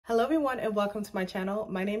Hello everyone and welcome to my channel.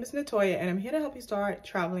 My name is Natoya and I'm here to help you start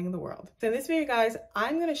traveling the world. So in this video guys,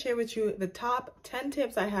 I'm going to share with you the top 10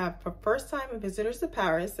 tips I have for first-time visitors to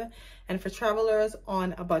Paris and for travelers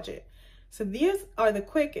on a budget. So these are the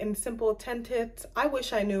quick and simple 10 tips I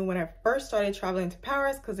wish I knew when I first started traveling to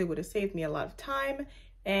Paris because it would have saved me a lot of time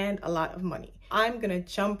and a lot of money. I'm going to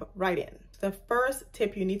jump right in. The first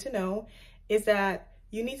tip you need to know is that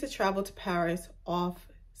you need to travel to Paris off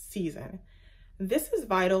season. This is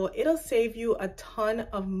vital. It'll save you a ton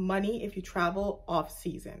of money if you travel off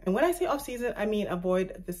season. And when I say off season, I mean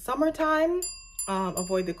avoid the summertime,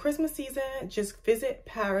 avoid the Christmas season, just visit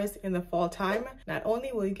Paris in the fall time. Not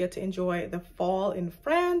only will you get to enjoy the fall in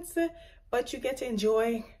France, but you get to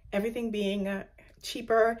enjoy everything being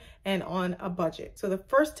cheaper and on a budget. So the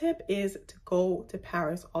first tip is to go to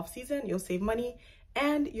Paris off season. You'll save money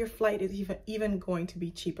and your flight is even going to be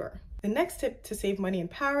cheaper. The next tip to save money in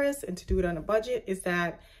Paris and to do it on a budget is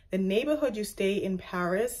that the neighborhood you stay in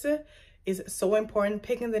Paris is so important.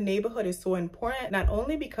 Picking the neighborhood is so important, not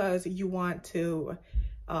only because you want to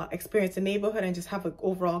experience the neighborhood and just have an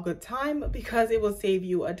overall good time, but because it will save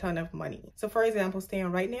you a ton of money. So for example, staying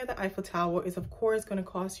right near the Eiffel Tower is of course going to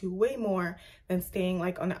cost you way more than staying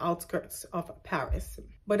like on the outskirts of Paris.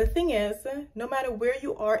 But the thing is, no matter where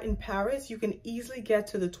you are in Paris, you can easily get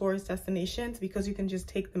to the tourist destinations because you can just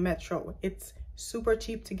take the metro. It's super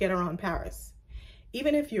cheap to get around Paris.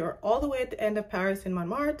 Even if you're all the way at the end of Paris in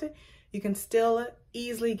Montmartre, you can still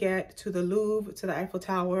easily get to the Louvre, to the Eiffel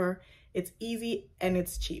Tower. It's easy and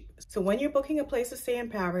it's cheap. So when you're booking a place to stay in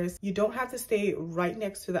Paris, you don't have to stay right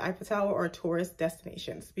next to the Eiffel Tower or tourist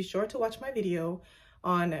destinations. Be sure to watch my video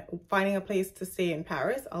on finding a place to stay in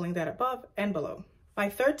Paris. I'll link that above and below. My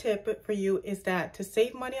third tip for you is that to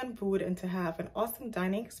save money on food and to have an awesome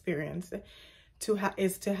dining experience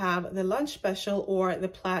is to have the lunch special or the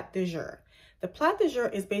plat du jour. The plat du jour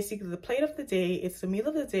is basically the plate of the day, it's the meal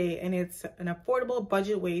of the day, and it's an affordable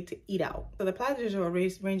budget way to eat out. So the plat du jour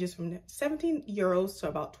ranges from 17 euros to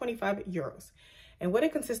about 25 euros. And what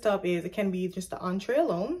it consists of is it can be just the entree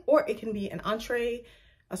alone, or it can be an entree,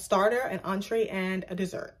 a starter, an entree, and a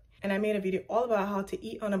dessert. And I made a video all about how to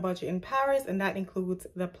eat on a budget in Paris, and that includes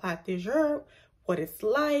the plat du jour, what it's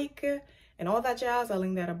like, and all that jazz. I'll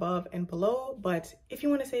link that above and below. But if you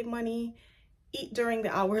want to save money, eat during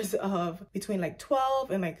the hours of between like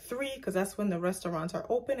 12 and like 3, because that's when the restaurants are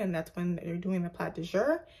open and that's when they're doing the plat du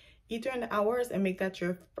jour. Eat during the hours and make that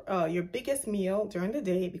your biggest meal during the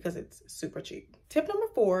day because it's super cheap. Tip number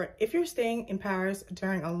 4, if you're staying in Paris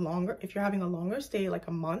during if you're having a longer stay, like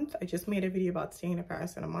a month, I just made a video about staying in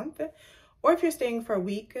Paris in a month, or if you're staying for a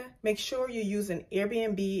week, make sure you use an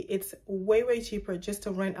Airbnb. It's way cheaper just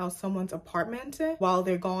to rent out someone's apartment while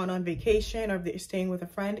they're gone on vacation or if they're staying with a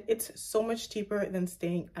friend. It's so much cheaper than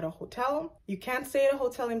staying at a hotel. You can't stay at a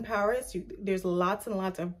hotel in Paris. There's lots and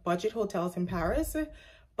lots of budget hotels in Paris,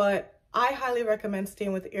 but I highly recommend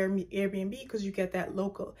staying with Airbnb because you get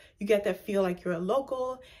that feel like you're a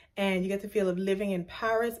local and you get the feel of living in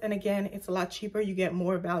Paris. And again, it's a lot cheaper. You get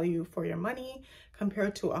more value for your money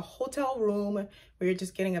compared to a hotel room where you're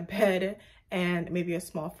just getting a bed and maybe a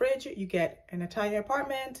small fridge. You get an entire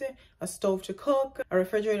apartment, a stove to cook, a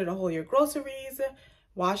refrigerator to hold your groceries,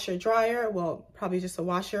 washer, dryer, well, probably just a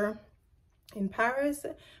washer in Paris,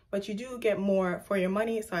 but you do get more for your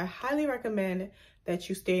money. So I highly recommend that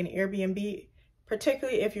you stay in Airbnb,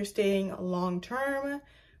 particularly if you're staying long-term,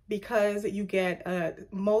 because you get,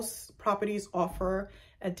 most properties offer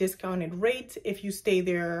a discounted rate if you stay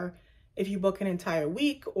there, if you book an entire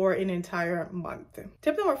week or an entire month.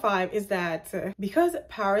 Tip number 5 is that because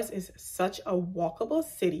Paris is such a walkable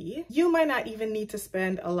city, you might not even need to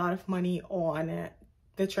spend a lot of money on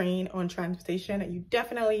the train, on transportation. You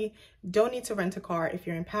definitely don't need to rent a car if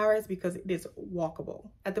you're in Paris because it is walkable.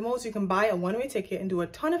 At the most, you can buy a one-way ticket and do a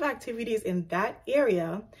ton of activities in that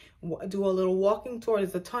area. Do a little walking tour.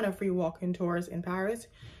 There's a ton of free walking tours in Paris.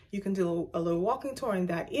 You can do a little walking tour in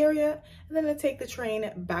that area and then take the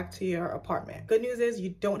train back to your apartment. Good news is you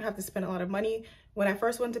don't have to spend a lot of money. When I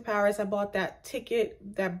first went to Paris, I bought that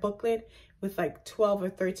booklet with like 12 or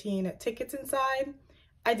 13 tickets inside.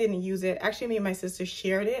 I didn't use it. Actually, me and my sister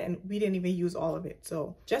shared it and we didn't even use all of it.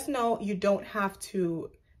 So just know you don't have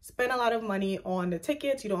to spend a lot of money on the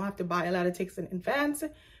tickets. You don't have to buy a lot of tickets in advance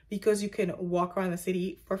because you can walk around the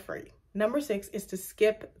city for free. Number 6 is to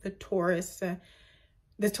skip the touristy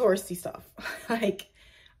stuff. Like,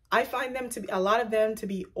 I find a lot of them to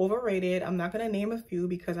be overrated. I'm not going to name a few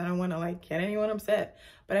because I don't want to like get anyone upset,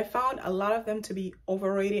 but I found a lot of them to be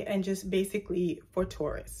overrated and just basically for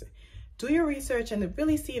tourists. Do your research and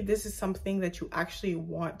really see if this is something that you actually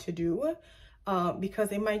want to do.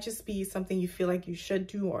 because it might just be something you feel like you should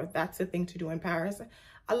do, or that's the thing to do in Paris.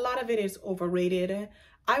 A lot of it is overrated.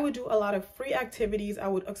 I would do a lot of free activities. I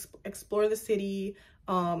would explore the city,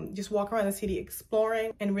 just walk around the city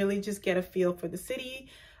exploring and really just get a feel for the city.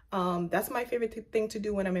 That's my favorite thing to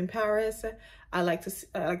do when I'm in Paris. I like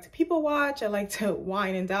to people watch. I like to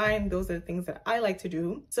wine and dine. Those are the things that I like to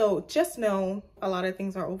do. So just know a lot of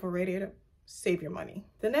things are overrated. Save your money.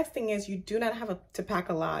 The next thing is you do not have to pack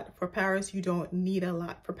a lot for Paris. You don't need a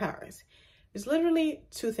lot for Paris. There's literally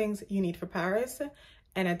two things you need for Paris: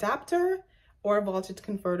 an adapter or a voltage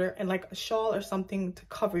converter, and like a shawl or something to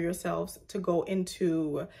cover yourselves to go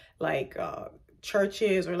into like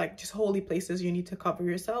churches or like just holy places. You need to cover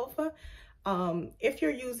yourself. If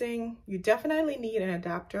you definitely need an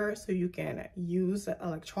adapter so you can use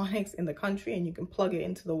electronics in the country and you can plug it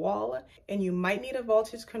into the wall, and you might need a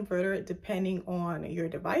voltage converter depending on your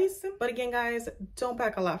device. But again, guys, don't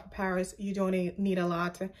pack a lot for Paris. You don't need a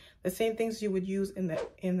lot. The same things you would use in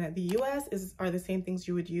the US are the same things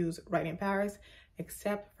you would use right in Paris,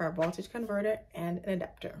 except for a voltage converter and an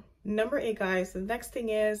adapter. Number 8, guys, the next thing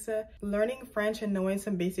is learning French and knowing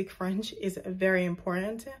some basic French is very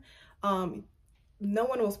important. No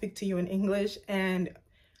one will speak to you in English, and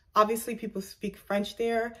obviously people speak French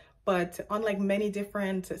there, but unlike many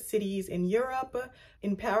different cities in Europe,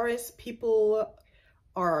 in Paris, people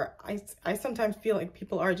are, I sometimes feel like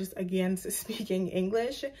people are just against speaking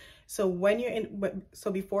English. So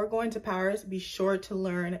before going to Paris, be sure to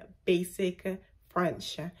learn basic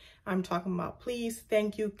French. I'm talking about please,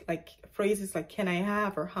 thank you, like phrases like can I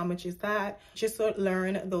have or how much is that. Just so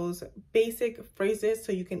learn those basic phrases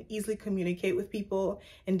so you can easily communicate with people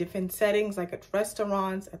in different settings, like at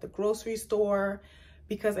restaurants, at the grocery store,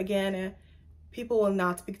 because again, people will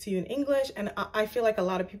not speak to you in English, and I feel like a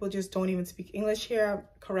lot of people just don't even speak English here.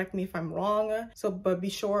 Correct me if I'm wrong. But be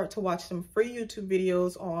sure to watch some free YouTube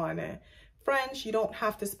videos on French. You don't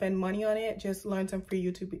have to spend money on it. Just learn some free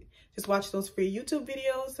YouTube. Just watch those free YouTube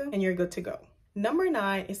videos and you're good to go. Number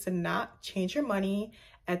 9 is to not change your money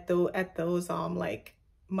at those like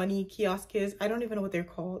money kiosks. I don't even know what they're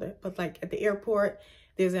called, but like at the airport,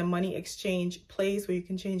 there's a money exchange place where you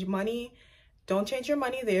can change money. Don't change your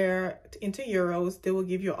money there into euros. They will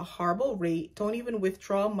give you a horrible rate. Don't even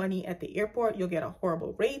withdraw money at the airport. You'll get a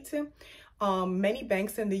horrible rate. Many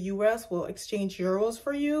banks in the US will exchange euros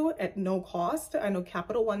for you at no cost. I know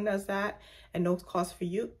Capital One does that at no cost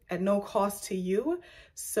to you.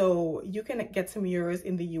 So you can get some euros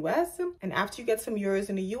in the US. And after you get some euros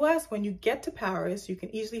in the US, when you get to Paris, you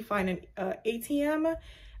can easily find an ATM.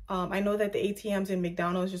 I know that the ATMs in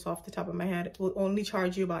McDonald's, just off the top of my head, will only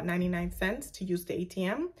charge you about 99 cents to use the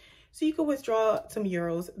ATM. So you can withdraw some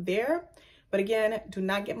euros there. But again, do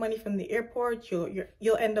not get money from the airport.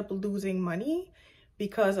 You'll end up losing money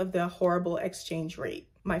because of the horrible exchange rate.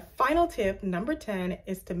 My final tip, number 10,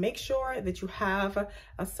 is to make sure that you have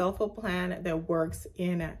a cell phone plan that works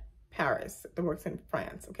in Paris, that works in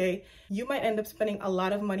France, okay? You might end up spending a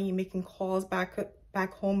lot of money making calls back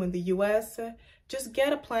home in the US. Just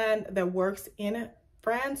get a plan that works in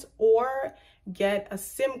France, or get a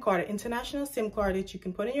SIM card, an international SIM card that you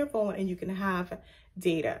can put in your phone and you can have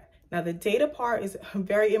data. Now, the data part is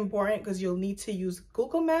very important because you'll need to use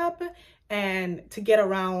Google Map and to get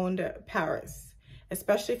around Paris,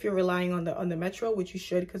 especially if you're relying on the metro, which you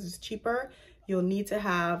should because it's cheaper. You'll need to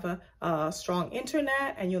have strong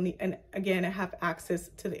internet, and you'll need, and again, have access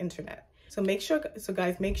to the internet. So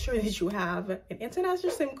guys, make sure that you have an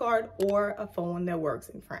international SIM card or a phone that works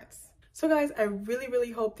in France. So guys, I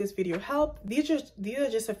really hope this video helped. These are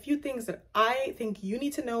just a few things that I think you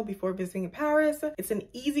need to know before visiting Paris. It's an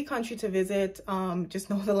easy country to visit. Just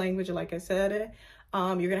know the language, like I said.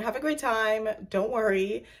 You're gonna have a great time. Don't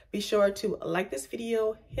worry. Be sure to like this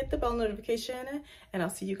video, hit the bell notification, and I'll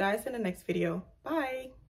see you guys in the next video. Bye.